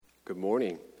Good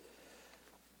morning.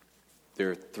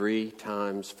 There are 4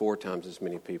 times as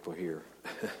many people here.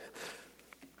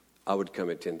 I would come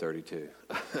at 10:30 too.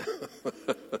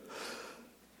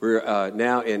 We're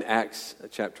now in Acts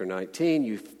chapter 19.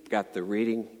 You've got the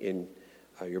reading in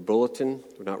your bulletin.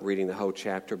 We're not reading the whole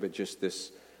chapter, but just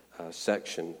this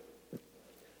section.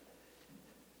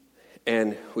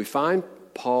 And we find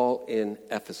Paul in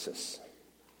Ephesus.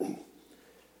 We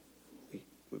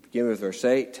begin with verse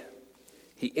 8.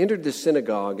 He entered the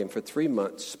synagogue and for 3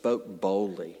 months spoke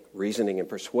boldly, reasoning and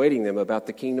persuading them about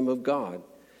the kingdom of God.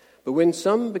 But when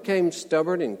some became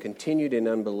stubborn and continued in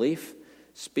unbelief,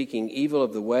 speaking evil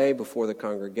of the way before the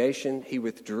congregation, he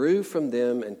withdrew from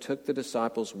them and took the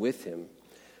disciples with him,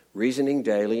 reasoning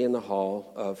daily in the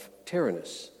hall of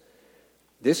Tyrannus.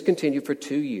 This continued for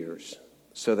 2 years,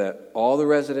 so that all the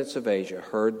residents of Asia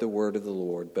heard the word of the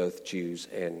Lord, both Jews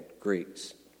and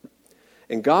Greeks.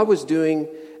 And God was doing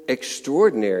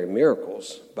extraordinary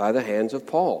miracles by the hands of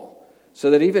Paul, so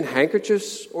that even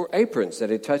handkerchiefs or aprons that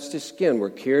had touched his skin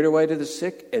were carried away to the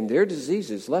sick, and their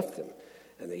diseases left them,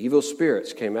 and the evil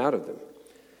spirits came out of them.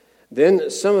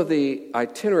 Then some of the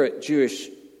itinerant Jewish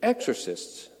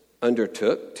exorcists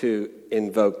undertook to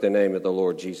invoke the name of the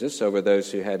Lord Jesus over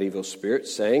those who had evil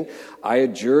spirits, saying, "I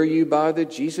adjure you by the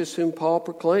Jesus whom Paul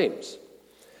proclaims."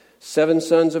 7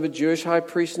 sons of a Jewish high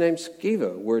priest named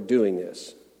Sceva were doing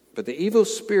this. But the evil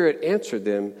spirit answered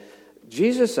them,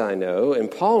 "Jesus I know,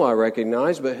 and Paul I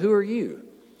recognize, but who are you?"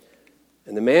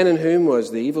 And the man in whom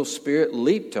was the evil spirit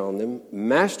leaped on them,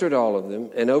 mastered all of them,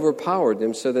 and overpowered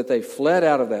them, so that they fled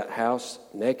out of that house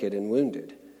naked and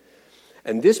wounded.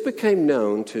 And this became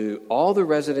known to all the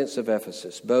residents of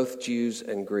Ephesus, both Jews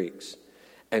and Greeks.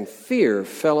 And fear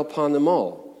fell upon them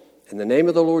all, and the name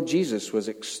of the Lord Jesus was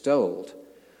extolled.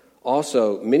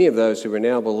 Also, many of those who were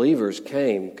now believers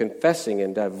came, confessing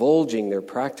and divulging their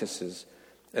practices.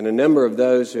 And a number of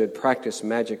those who had practiced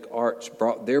magic arts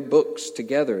brought their books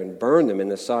together and burned them in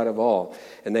the sight of all.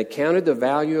 And they counted the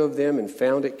value of them and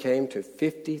found it came to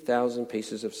 50,000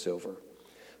 pieces of silver.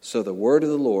 So the word of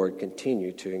the Lord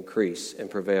continued to increase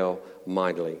and prevail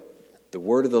mightily. The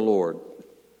word of the Lord.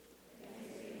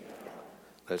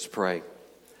 Let's pray.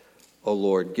 O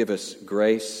Lord, give us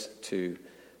grace to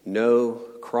know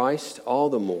Christ all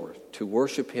the more, to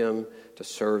worship him, to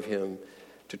serve him,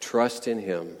 to trust in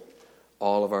him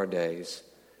all of our days.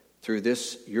 Through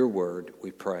this, your word, we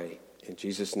pray. In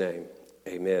Jesus' name,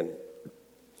 amen.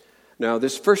 Now,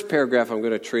 this first paragraph I'm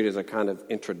going to treat as a kind of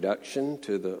introduction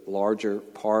to the larger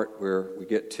part where we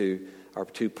get to our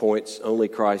 2 points. Only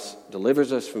Christ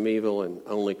delivers us from evil, and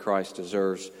only Christ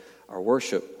deserves our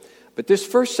worship. But this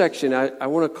first section I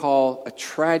want to call a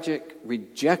tragic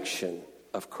rejection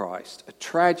of Christ, a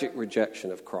tragic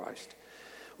rejection of Christ.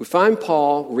 We find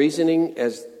Paul reasoning,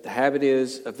 as the habit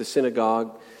is of the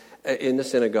synagogue, in the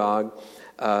synagogue.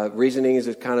 Reasoning is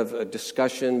a kind of a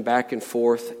discussion back and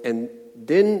forth, and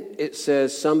then it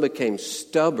says some became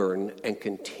stubborn and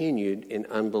continued in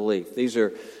unbelief. These are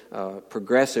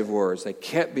progressive words. They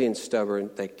kept being stubborn.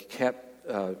 They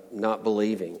kept not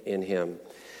believing in him.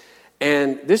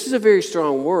 And this is a very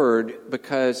strong word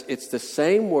because it's the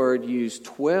same word used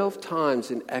 12 times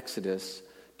in Exodus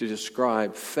to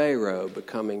describe Pharaoh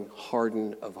becoming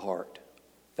hardened of heart.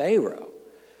 Pharaoh.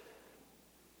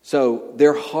 So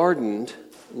they're hardened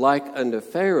like unto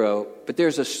Pharaoh, but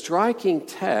there's a striking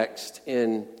text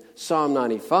in Psalm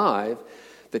 95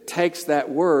 that takes that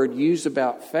word used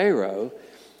about Pharaoh,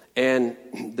 and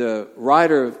the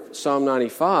writer of Psalm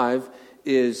 95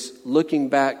 is looking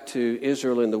back to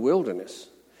Israel in the wilderness.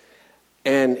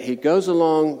 And he goes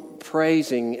along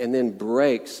praising and then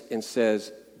breaks and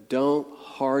says, "Don't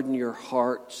harden your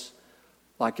hearts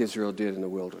like Israel did in the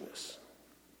wilderness."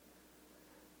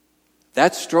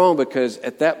 That's strong because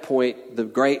at that point, the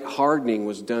great hardening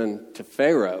was done to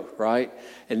Pharaoh, right?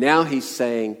 And now he's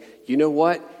saying, you know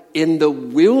what? In the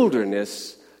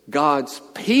wilderness, God's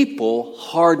people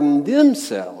hardened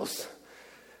themselves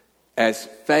as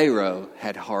Pharaoh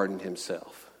had hardened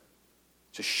himself.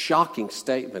 It's a shocking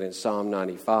statement in Psalm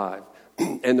 95.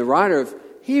 And the writer of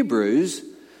Hebrews,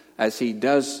 as he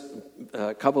does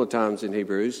a couple of times in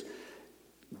Hebrews,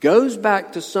 goes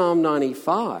back to Psalm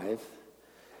 95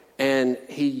 and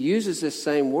he uses this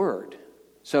same word.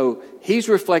 So he's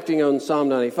reflecting on Psalm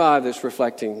 95 that's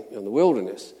reflecting on the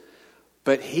wilderness.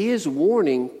 But he is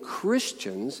warning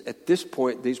Christians at this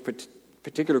point, these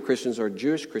particular Christians are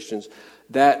Jewish Christians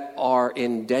that are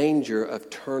in danger of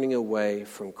turning away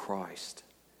from Christ.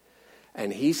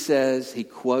 And he says, he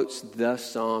quotes the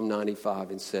Psalm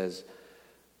 95 and says,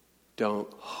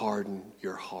 "Don't harden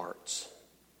your hearts."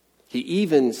 He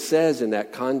even says in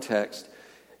that context,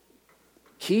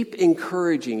 Keep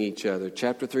encouraging each other.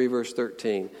 Chapter 3, verse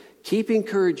 13. Keep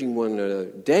encouraging one another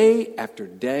day after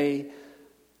day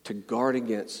to guard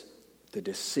against the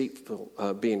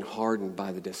deceitful, being hardened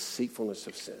by the deceitfulness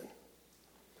of sin.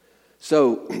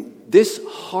 So this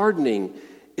hardening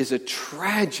is a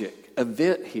tragic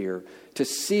event here, to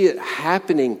see it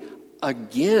happening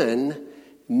again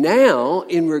now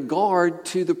in regard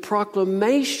to the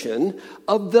proclamation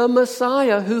of the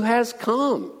Messiah who has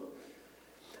come.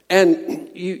 And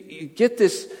you get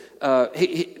this,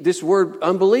 this word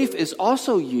unbelief is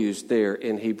also used there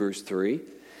in Hebrews 3,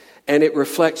 and it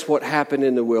reflects what happened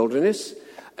in the wilderness.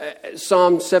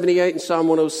 Psalm 78 and Psalm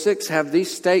 106 have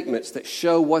these statements that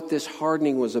show what this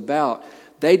hardening was about.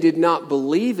 They did not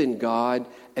believe in God,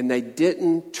 and they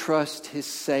didn't trust His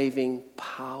saving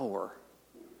power.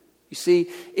 You see,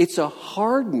 it's a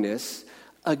hardness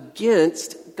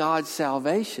against God's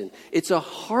salvation. It's a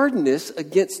hardness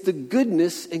against the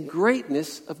goodness and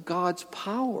greatness of God's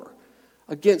power,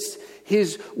 against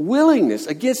His willingness,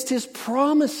 against His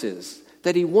promises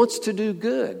that He wants to do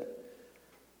good.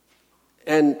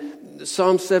 And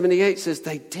Psalm 78 says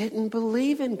they didn't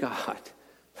believe in God.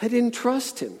 They didn't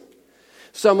trust Him.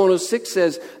 Psalm 106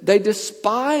 says they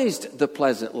despised the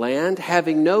pleasant land,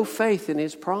 having no faith in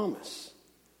His promise.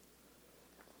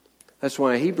 That's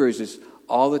why Hebrews is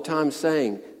all the time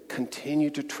saying, continue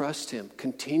to trust Him.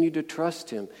 Continue to trust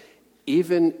Him.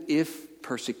 Even if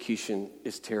persecution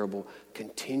is terrible,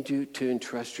 continue to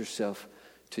entrust yourself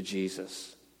to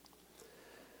Jesus.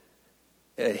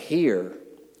 And here,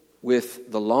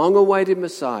 with the long-awaited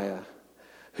Messiah,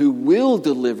 who will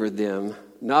deliver them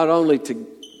not only to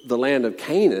the land of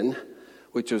Canaan,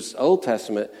 which was Old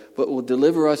Testament, but will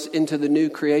deliver us into the new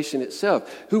creation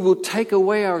itself, who will take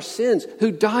away our sins,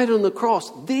 who died on the cross.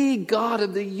 The God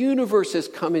of the universe has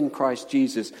come in Christ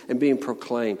Jesus and being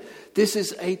proclaimed. This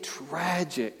is a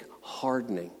tragic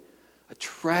hardening, a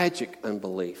tragic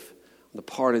unbelief on the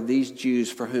part of these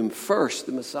Jews for whom first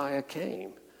the Messiah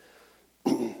came.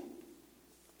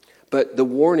 But the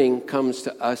warning comes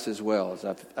to us as well,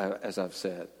 as I've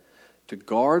said, to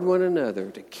guard one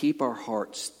another, to keep our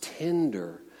hearts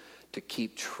tender, to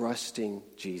keep trusting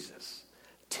Jesus.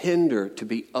 Tender, to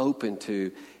be open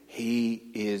to, He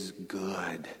is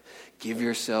good. Give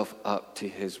yourself up to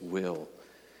His will.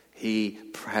 He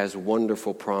has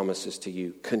wonderful promises to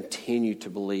you. Continue to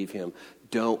believe Him.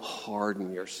 Don't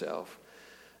harden yourself.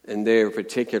 And there,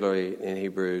 particularly in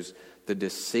Hebrews, the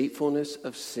deceitfulness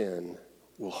of sin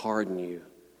will harden you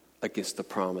against the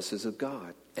promises of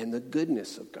God and the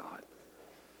goodness of God.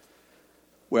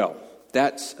 Well,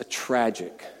 that's a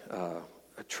tragic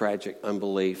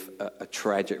unbelief, a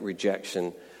tragic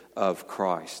rejection of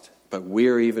Christ. But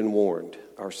we're even warned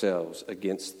ourselves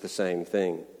against the same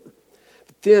thing.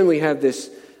 But then we have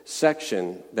this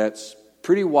section that's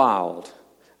pretty wild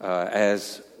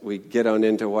as we get on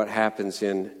into what happens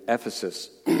in Ephesus.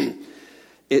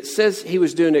 It says he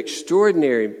was doing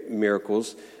extraordinary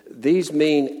miracles. These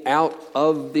mean out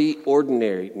of the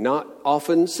ordinary, not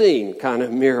often seen kind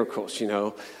of miracles, you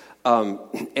know.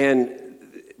 And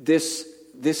this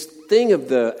thing of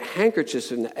the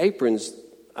handkerchiefs and the aprons,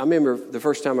 I remember the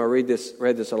first time I read this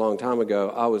a long time ago,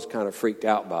 I was kind of freaked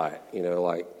out by it. You know,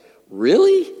 like,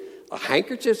 really? A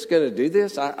handkerchief's going to do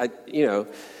this?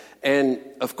 And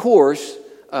of course,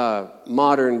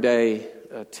 modern day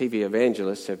TV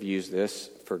evangelists have used this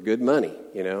for good money,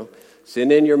 you know.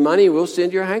 Send in your money, we'll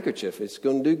send you a handkerchief. It's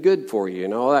going to do good for you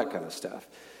and all that kind of stuff.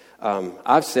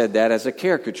 I've said that as a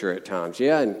caricature at times.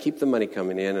 Yeah, and keep the money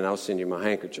coming in and I'll send you my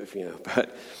handkerchief, you know.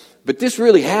 But this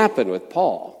really happened with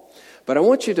Paul. But I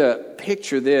want you to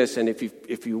picture this, and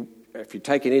if you're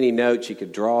taking any notes, you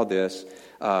could draw this.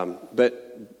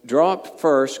 But draw up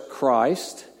first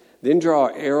Christ, then draw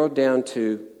an arrow down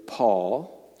to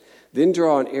Paul, then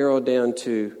draw an arrow down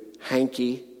to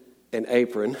hanky and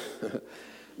apron,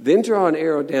 then draw an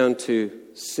arrow down to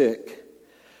sick,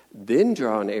 then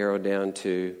draw an arrow down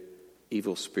to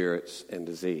evil spirits and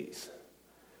disease.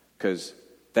 Because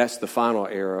that's the final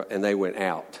arrow, and they went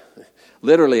out.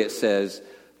 Literally it says,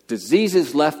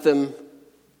 diseases left them,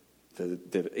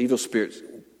 the evil spirits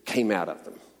came out of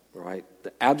them, right?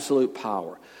 The absolute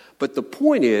power. But the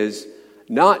point is,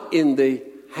 not in the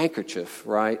handkerchief,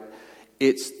 right?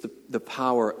 It's the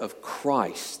power of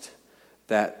Christ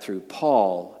that through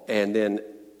Paul, and then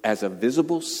as a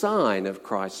visible sign of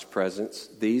Christ's presence,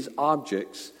 these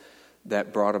objects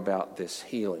that brought about this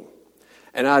healing.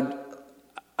 And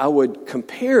I would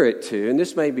compare it to, and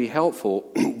this may be helpful,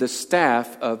 the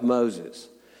staff of Moses.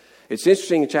 It's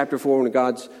interesting in chapter 4 when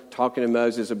God's talking to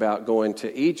Moses about going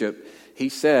to Egypt, he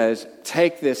says,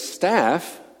 take this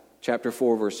staff, chapter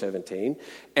 4, verse 17,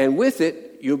 and with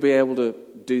it you'll be able to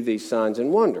do these signs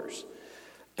and wonders.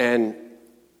 And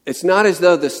it's not as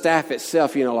though the staff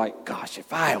itself, like, gosh,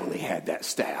 if I only had that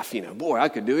staff, boy, I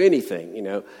could do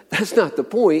anything, That's not the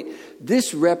point.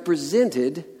 This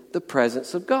represented the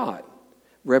presence of God,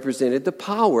 represented the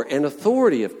power and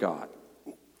authority of God.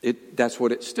 That's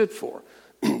what it stood for.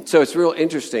 So it's real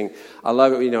interesting. I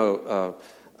love it,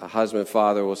 a husband and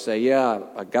father will say, yeah,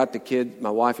 I got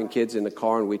my wife and kids in the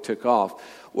car and we took off.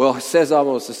 Well, it says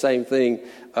almost the same thing,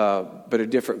 but a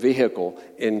different vehicle.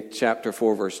 In chapter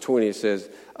 4, verse 20, it says,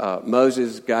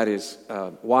 Moses got his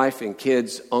wife and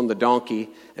kids on the donkey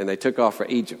and they took off for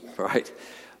Egypt, right?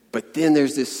 But then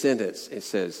there's this sentence. It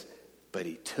says, but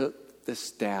he took the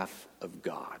staff of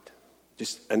God.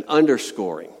 Just an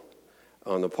underscoring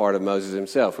on the part of Moses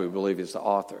himself, who we believe is the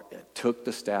author. It took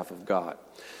the staff of God.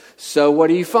 So what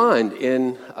do you find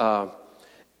in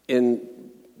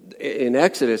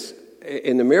Exodus,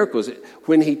 in the miracles?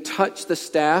 When he touched the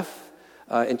staff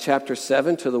in chapter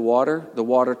 7 to the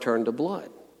water turned to blood.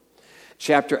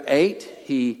 Chapter 8,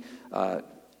 he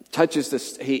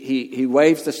touches he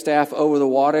waves the staff over the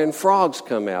water and frogs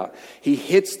come out. He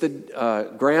hits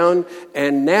the ground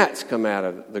and gnats come out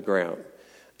of the ground.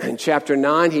 In chapter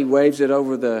 9, he waves it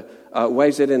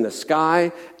in the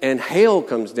sky and hail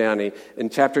comes down. In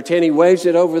chapter 10, he waves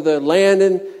it over the land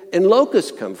and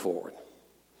locusts come forward.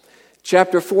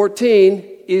 Chapter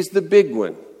 14 is the big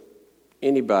one.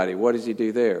 Anybody, what does he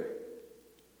do there?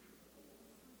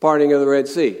 Parting of the Red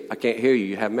Sea. I can't hear you.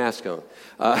 You have mask on.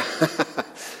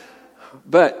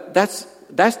 But that's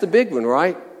the big one,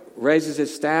 right? Raises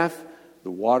his staff, the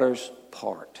waters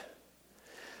part.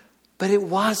 But it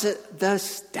wasn't the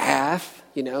staff,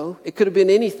 It could have been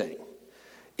anything.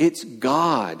 It's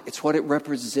God. It's what it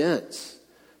represents.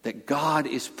 That God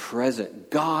is present.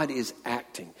 God is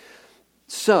acting.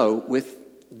 So with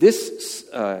this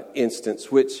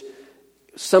instance, which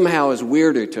somehow is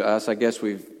weirder to us, I guess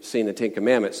we've seen the Ten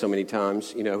Commandments so many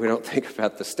times, we don't think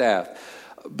about the staff.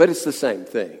 But it's the same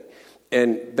thing.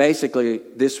 And basically,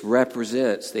 this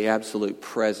represents the absolute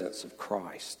presence of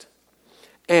Christ.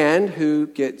 And who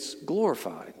gets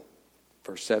glorified?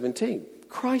 Verse 17.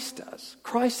 Christ does.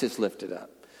 Christ is lifted up.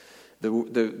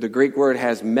 The Greek word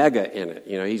has mega in it.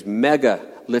 He's mega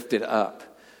lifted up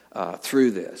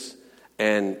through this.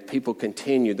 And people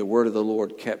continued. The word of the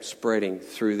Lord kept spreading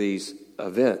through these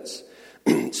events.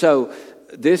 So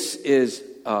this is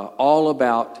all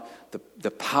about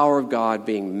the power of God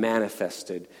being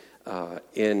manifested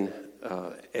in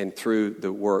and through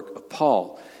the work of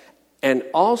Paul. And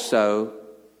also,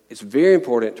 it's very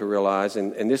important to realize,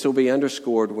 and this will be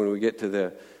underscored when we get to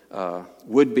the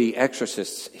would-be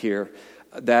exorcists here,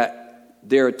 that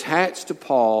they're attached to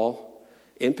Paul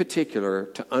in particular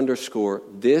to underscore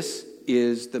this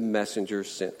is the messenger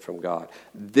sent from God.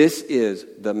 This is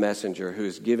the messenger who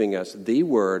is giving us the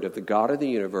word of the God of the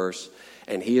universe,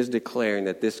 and he is declaring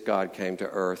that this God came to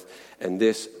earth, and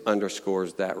this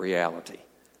underscores that reality,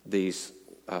 these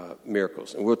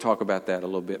miracles. And we'll talk about that a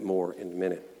little bit more in a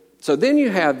minute. So then you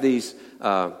have these,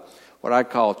 what I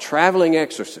call traveling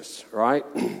exorcists, right?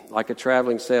 Like a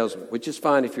traveling salesman, which is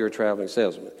fine if you're a traveling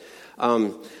salesman.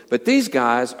 But these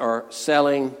guys are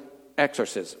selling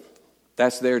exorcism.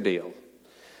 That's their deal.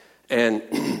 And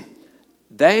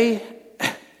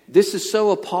this is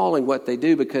so appalling what they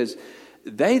do because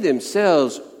they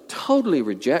themselves totally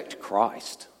reject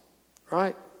Christ,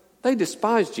 right? They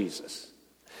despise Jesus.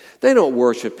 They don't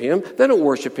worship him. They don't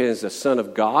worship him as the Son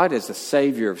of God, as the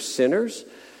Savior of sinners.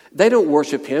 They don't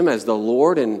worship him as the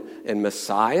Lord and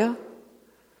Messiah.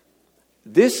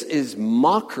 This is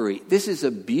mockery. This is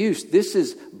abuse. This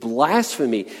is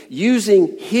blasphemy.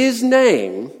 Using his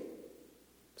name.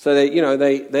 So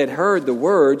they'd heard the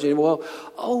words and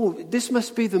this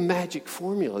must be the magic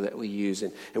formula that we use.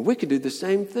 And we could do the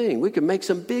same thing. We could make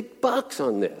some big bucks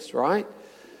on this, right?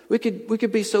 We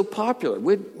could be so popular.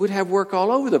 We'd have work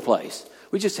all over the place.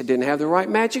 We just didn't have the right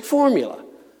magic formula.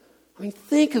 I mean,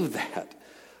 think of that,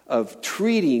 of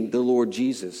treating the Lord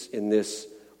Jesus in this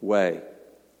way.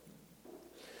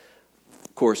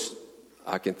 Of course,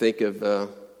 I can think of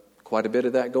quite a bit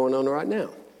of that going on right now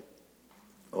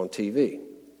on TV.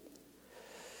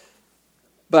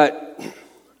 But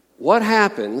what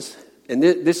happens, and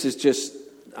this is just,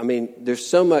 there's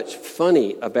so much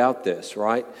funny about this,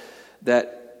 right?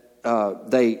 That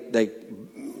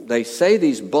they say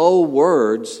these bold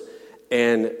words,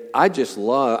 and I just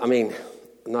love, I'm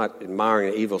not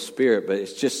admiring an evil spirit, but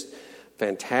it's just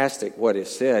fantastic what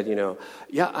is said,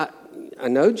 I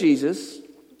know Jesus,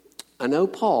 I know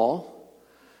Paul,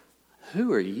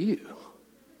 who are you?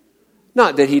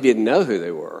 Not that he didn't know who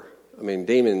they were, I mean,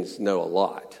 demons know a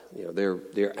lot.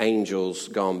 They're angels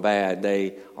gone bad.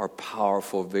 They are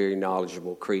powerful, very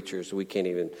knowledgeable creatures. We can't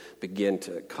even begin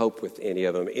to cope with any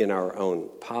of them in our own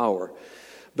power.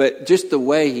 But just the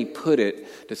way he put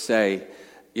it, to say,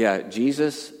 yeah,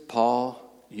 Jesus, Paul,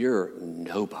 you're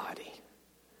nobody.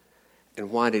 And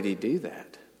why did he do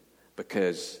that?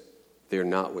 Because they're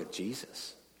not with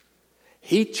Jesus.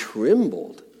 He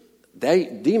trembled.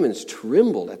 Demons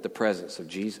trembled at the presence of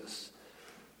Jesus.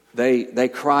 They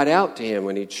cried out to him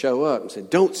when he'd show up and said,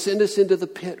 don't send us into the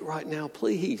pit right now,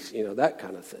 please. That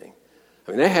kind of thing.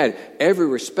 I mean, they had every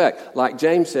respect. Like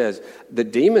James says, the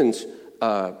demons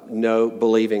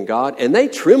believe in God, and they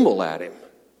tremble at him.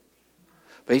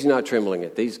 But he's not trembling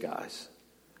at these guys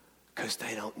because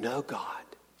they don't know God,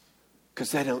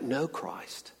 because they don't know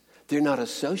Christ. They're not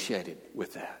associated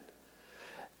with that.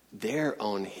 They're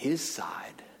on his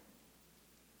side,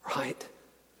 right?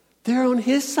 They're on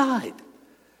his side.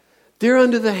 They're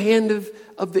under the hand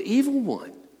of the evil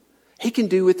one. He can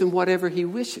do with them whatever he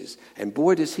wishes. And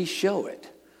boy, does he show it.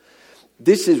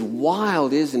 This is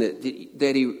wild, isn't it?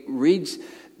 That he reads,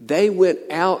 they went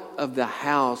out of the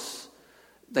house,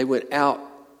 they went out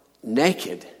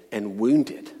naked and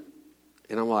wounded.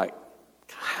 And I'm like,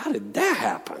 how did that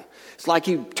happen? It's like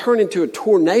he turned into a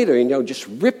tornado, just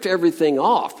ripped everything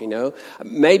off,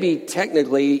 Maybe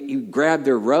technically he grabbed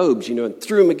their robes, and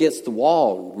threw them against the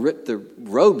wall and ripped the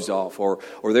robes off. Or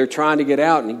they're trying to get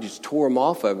out and he just tore them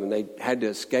off of them and they had to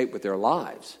escape with their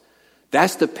lives.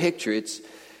 That's the picture.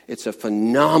 It's a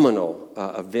phenomenal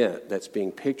event that's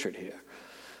being pictured here.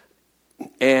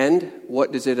 And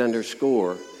what does it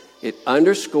underscore? It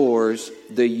underscores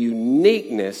the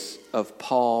uniqueness of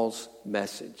Paul's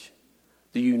message.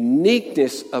 The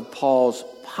uniqueness of Paul's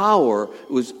power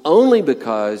was only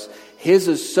because his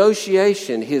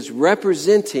association, his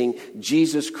representing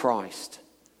Jesus Christ.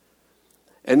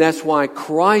 And that's why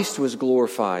Christ was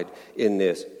glorified in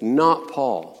this, not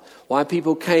Paul. Why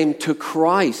people came to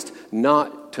Christ,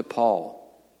 not to Paul.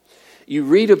 You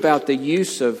read about the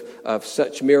use of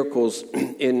such miracles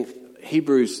in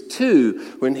Hebrews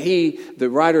 2, when the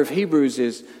writer of Hebrews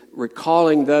is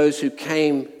recalling those who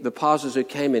came, the apostles who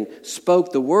came and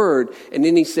spoke the word. And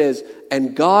then he says,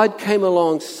 and God came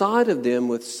alongside of them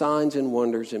with signs and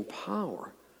wonders and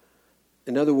power.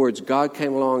 In other words, God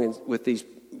came along with these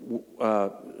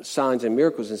signs and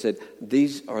miracles and said,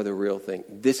 these are the real thing.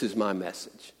 This is my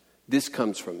message. This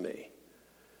comes from me.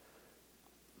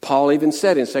 Paul even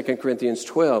said in 2 Corinthians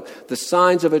 12, the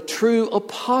signs of a true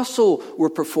apostle were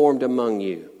performed among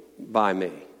you by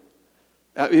me.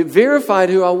 It verified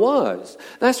who I was.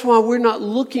 That's why we're not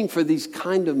looking for these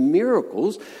kind of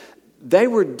miracles. They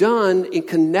were done in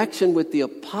connection with the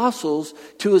apostles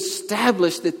to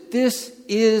establish that this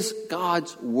is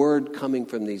God's word coming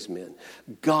from these men.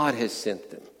 God has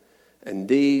sent them. And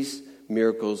these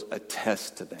miracles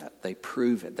attest to that. They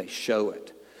prove it. They show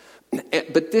it.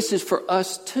 But this is for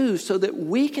us too, so that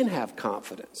we can have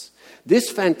confidence. This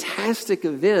fantastic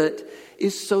event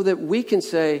is so that we can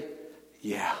say,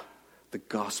 yeah, the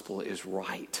gospel is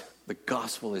right. The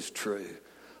gospel is true.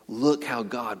 Look how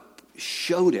God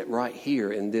showed it right here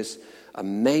in this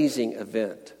amazing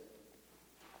event.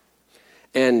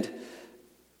 And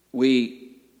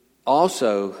we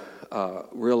also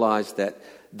realize that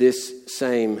this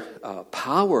same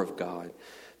power of God,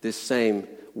 this same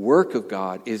work of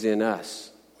God is in us,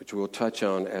 which we'll touch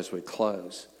on as we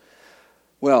close.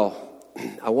 Well,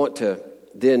 I want to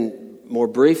then more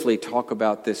briefly talk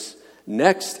about this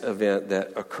next event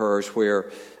that occurs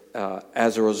where,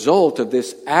 as a result of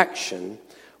this action,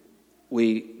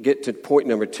 we get to point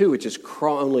number 2, which is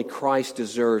only Christ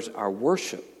deserves our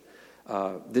worship.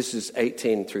 This is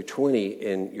 18 through 20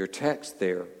 in your text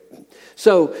there.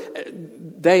 So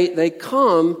they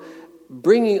come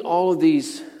bringing all of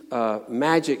these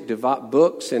magic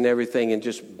books and everything and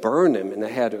just burn them. And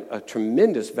they had a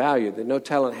tremendous value. There's no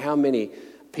telling how many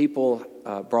people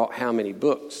brought how many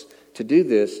books to do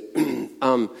this.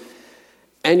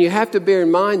 And you have to bear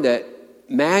in mind that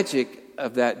magic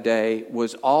of that day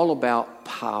was all about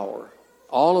power,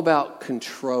 all about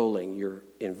controlling your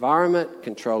environment,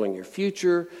 controlling your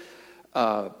future,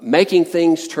 making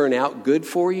things turn out good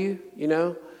for you,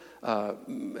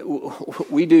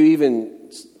 We do even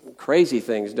crazy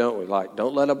things, don't we? Like,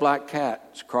 don't let a black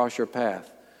cat cross your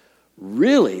path.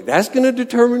 Really? That's going to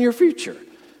determine your future.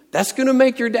 That's going to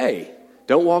make your day.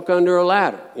 Don't walk under a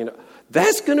ladder.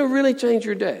 That's going to really change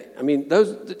your day. I mean,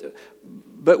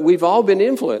 but we've all been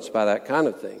influenced by that kind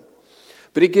of thing.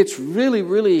 But it gets really,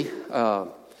 really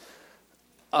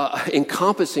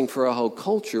encompassing for a whole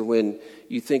culture when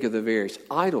you think of the various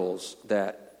idols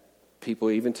that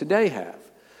people even today have.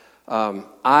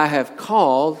 I have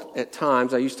called at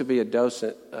times, I used to be a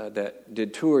docent that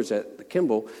did tours at the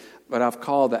Kimball, but I've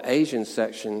called the Asian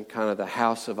section kind of the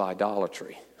house of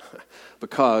idolatry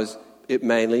because it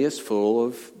mainly is full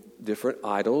of different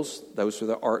idols. Those are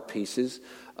the art pieces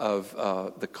of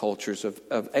the cultures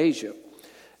of Asia.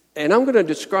 And I'm going to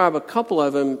describe a couple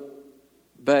of them,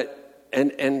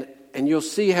 and you'll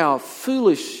see how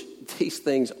foolish these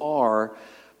things are,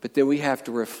 but then we have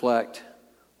to reflect,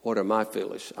 what are my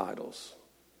foolish idols?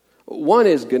 One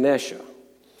is Ganesha.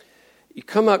 You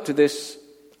come up to this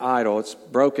idol, it's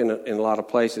broken in a lot of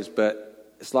places,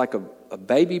 but it's like a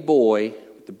baby boy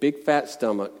with a big fat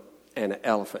stomach and an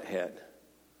elephant head.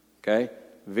 Okay?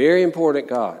 Very important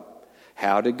God.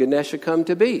 How did Ganesha come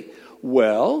to be?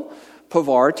 Well,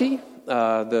 Parvati,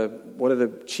 one of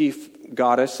the chief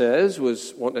goddesses,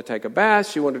 was wanting to take a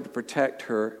bath. She wanted to protect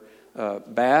her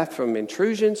bath from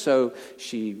intrusion, so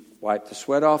she wiped the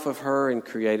sweat off of her and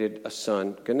created a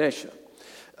son, Ganesha.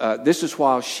 This is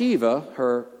while Shiva,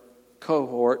 her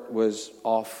cohort, was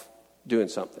off doing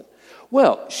something.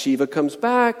 Well, Shiva comes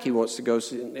back. He wants to go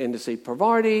in to see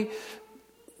Parvati.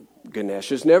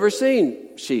 Ganesha's never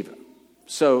seen Shiva.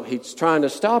 So he's trying to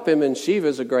stop him, and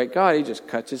Shiva's a great God. He just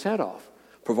cuts his head off.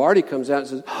 Parvati comes out and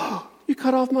says, "Oh, you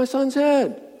cut off my son's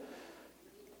head."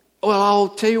 Well, I'll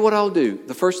tell you what I'll do.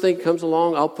 The first thing that comes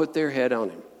along, I'll put their head on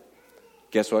him.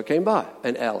 Guess what came by?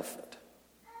 An elephant.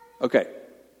 Okay,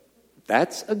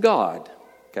 that's a god.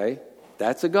 Okay,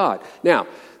 that's a god. Now,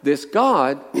 this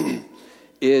god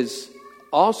is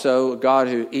also a god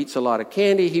who eats a lot of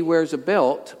candy. He wears a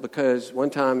belt because one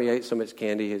time he ate so much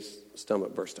candy his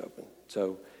stomach burst open.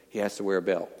 So he has to wear a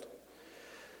belt.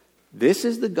 This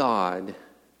is the god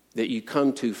that you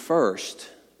come to first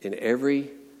in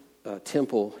every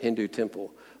temple, Hindu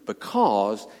temple,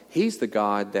 because he's the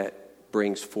god that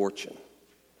brings fortune.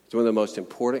 It's one of the most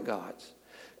important gods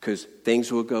because things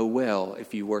will go well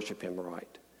if you worship him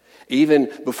right.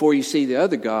 Even before you see the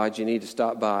other gods, you need to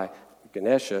stop by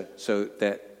Ganesha so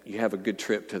that you have a good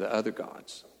trip to the other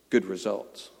gods, good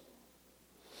results.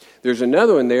 There's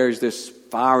another one there, is this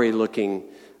fiery-looking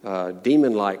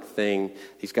demon-like thing.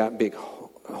 He's got big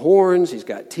horns, he's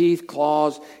got teeth,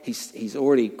 claws. He's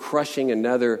already crushing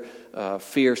another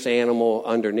fierce animal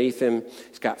underneath him.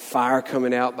 He's got fire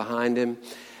coming out behind him.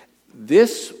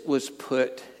 This was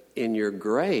put in your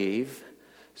grave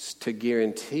to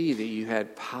guarantee that you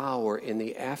had power in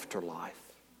the afterlife,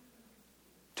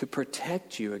 to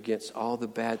protect you against all the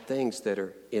bad things that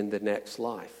are in the next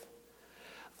life.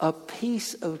 A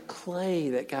piece of clay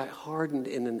that got hardened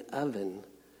in an oven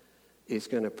is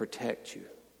going to protect you.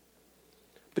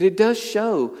 But it does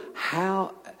show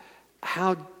how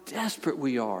desperate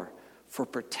we are for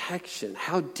protection,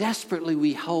 how desperately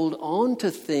we hold on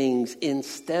to things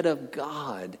instead of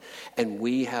God, and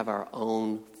we have our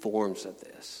own forms of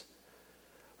this.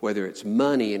 Whether it's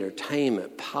money,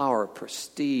 entertainment, power,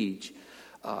 prestige,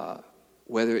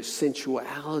 whether it's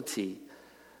sensuality,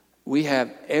 we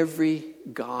have every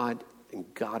god and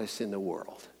goddess in the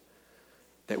world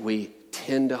that we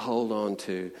tend to hold on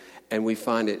to, and we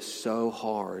find it so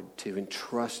hard to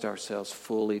entrust ourselves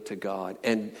fully to God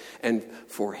and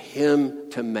for him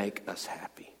to make us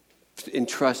happy. To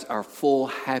entrust our full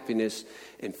happiness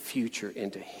and future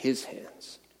into his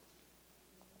hands.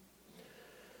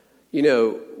 You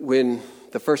know, when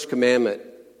the first commandment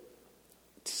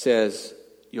says,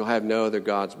 "You'll have no other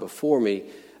gods before me,"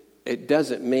 it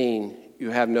doesn't mean you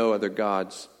have no other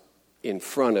gods in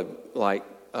front of, like,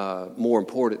 more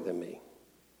important than me.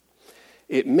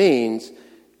 It means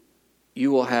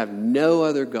you will have no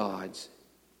other gods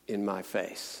in my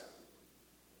face.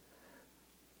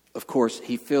 Of course,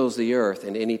 he fills the earth,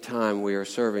 and any time we are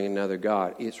serving another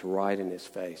god, it's right in his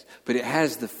face. But it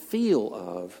has the feel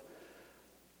of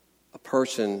a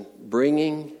person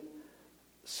bringing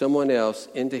someone else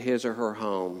into his or her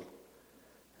home,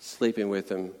 sleeping with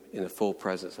them in the full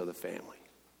presence of the family.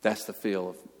 That's the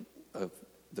feel of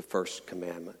the first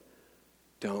commandment.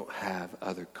 Don't have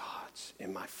other gods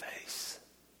in my face.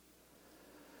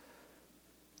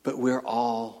 But we're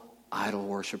all idol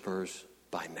worshipers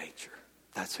by nature.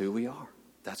 That's who we are.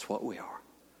 That's what we are.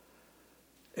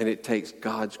 And it takes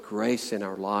God's grace in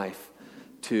our life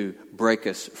to break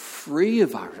us free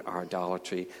of our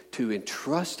idolatry, to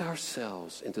entrust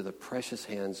ourselves into the precious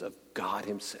hands of God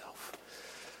himself,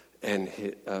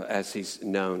 and as he's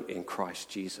known in Christ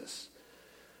Jesus.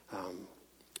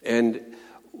 And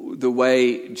the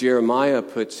way Jeremiah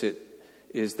puts it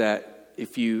is that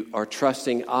if you are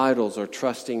trusting idols or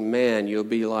trusting man, you'll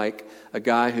be like a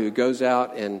guy who goes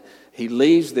out and he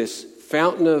leaves this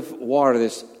fountain of water,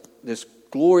 this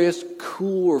glorious,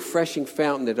 cool, refreshing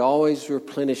fountain that always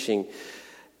replenishing,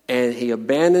 And he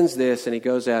abandons this and he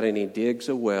goes out and he digs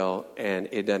a well and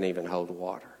it doesn't even hold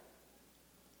water.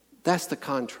 That's the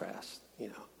contrast,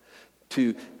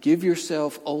 to give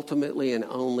yourself ultimately and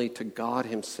only to God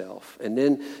himself, and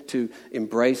then to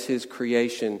embrace his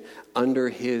creation under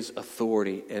his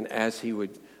authority and as he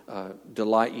would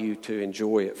delight you to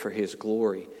enjoy it for his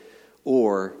glory.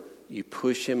 Or you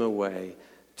push him away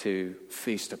to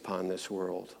feast upon this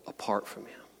world apart from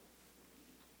him.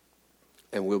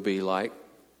 And we'll be like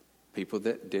people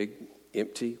that dig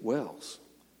empty wells.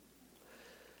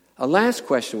 A last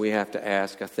question we have to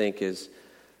ask, I think, is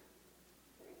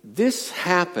this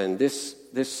happened, this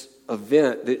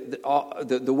event,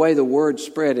 the way the word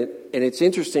spread, and it's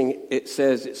interesting, it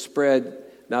says it spread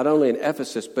not only in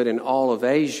Ephesus, but in all of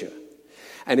Asia.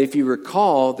 And if you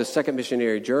recall the second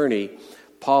missionary journey,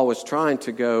 Paul was trying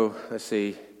to go,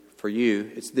 for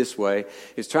you, it's this way.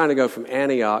 He's trying to go from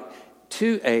Antioch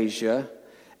to Asia,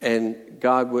 and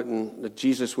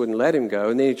Jesus wouldn't let him go.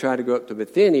 And then he tried to go up to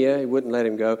Bithynia, he wouldn't let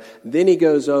him go. Then he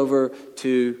goes over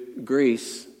to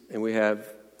Greece, and we have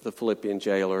the Philippian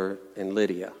jailer and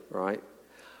Lydia, right?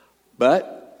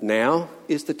 But now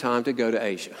is the time to go to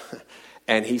Asia.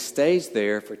 And he stays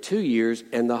there for 2 years,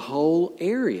 and the whole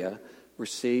area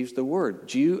receives the word,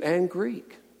 Jew and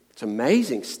Greek. It's an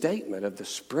amazing statement of the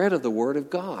spread of the word of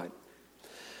God.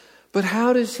 But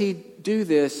how does he do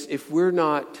this if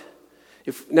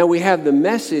now we have the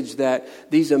message that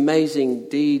these amazing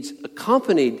deeds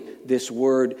accompanied this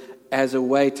word as a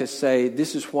way to say,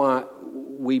 this is why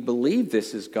we believe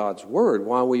this is God's word,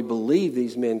 why we believe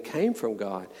these men came from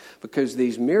God, because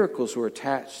these miracles were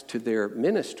attached to their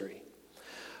ministry.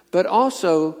 But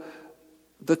also,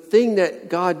 the thing that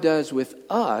God does with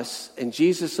us, and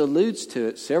Jesus alludes to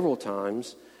it several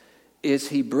times, is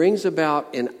he brings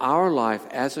about in our life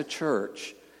as a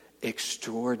church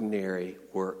extraordinary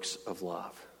works of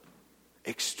love.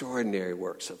 Extraordinary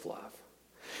works of love.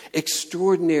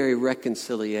 Extraordinary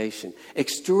reconciliation.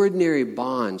 Extraordinary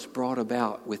bonds brought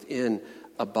about within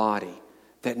a body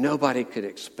that nobody could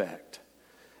expect.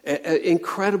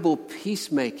 Incredible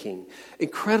peacemaking.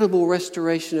 Incredible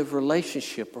restoration of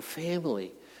relationship or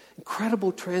family.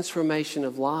 Incredible transformation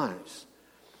of lives.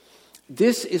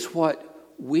 This is what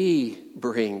we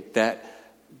bring that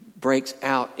breaks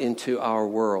out into our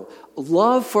world.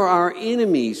 Love for our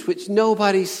enemies, which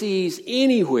nobody sees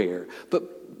anywhere.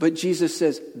 But Jesus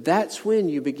says, that's when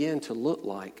you begin to look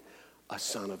like a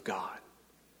son of God.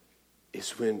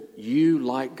 Is when you,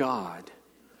 like God,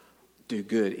 do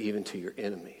good even to your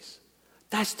enemies.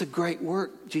 That's the great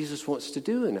work Jesus wants to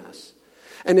do in us.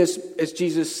 And as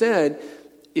Jesus said,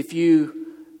 if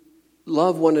you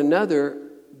love one another,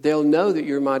 they'll know that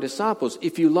you're my disciples.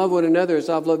 If you love one another as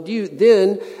I've loved you,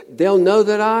 then they'll know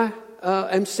that I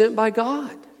am sent by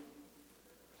God.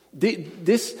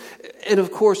 And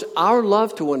of course, our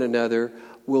love to one another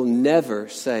will never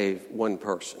save one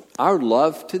person. Our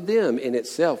love to them in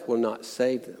itself will not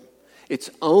save them. It's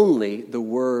only the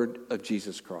word of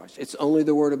Jesus Christ. It's only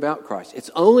the word about Christ. It's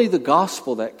only the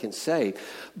gospel that can save.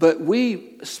 But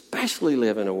we especially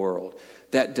live in a world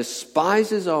that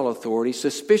despises all authority,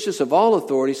 suspicious of all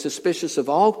authority, suspicious of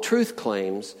all truth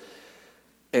claims.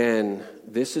 And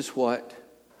this is what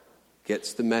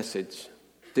gets the message.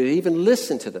 To even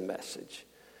listen to the message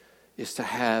is to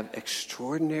have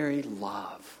extraordinary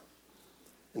love.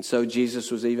 And so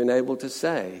Jesus was even able to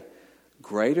say,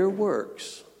 greater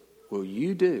works will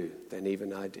you do than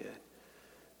even I did.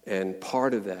 And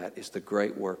part of that is the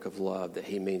great work of love that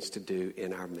he means to do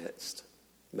in our midst.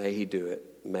 May he do it.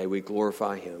 May we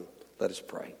glorify him. Let us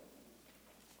pray.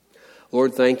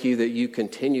 Lord, thank you that you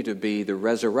continue to be the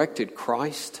resurrected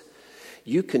Christ.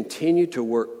 You continue to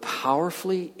work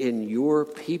powerfully in your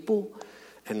people.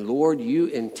 And Lord, you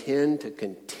intend to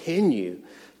continue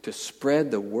to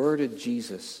spread the word of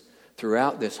Jesus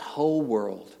throughout this whole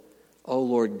world. Oh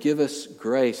Lord, give us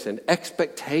grace and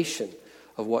expectation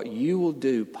of what you will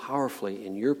do powerfully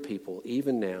in your people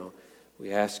even now.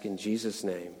 We ask in Jesus'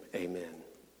 name, amen.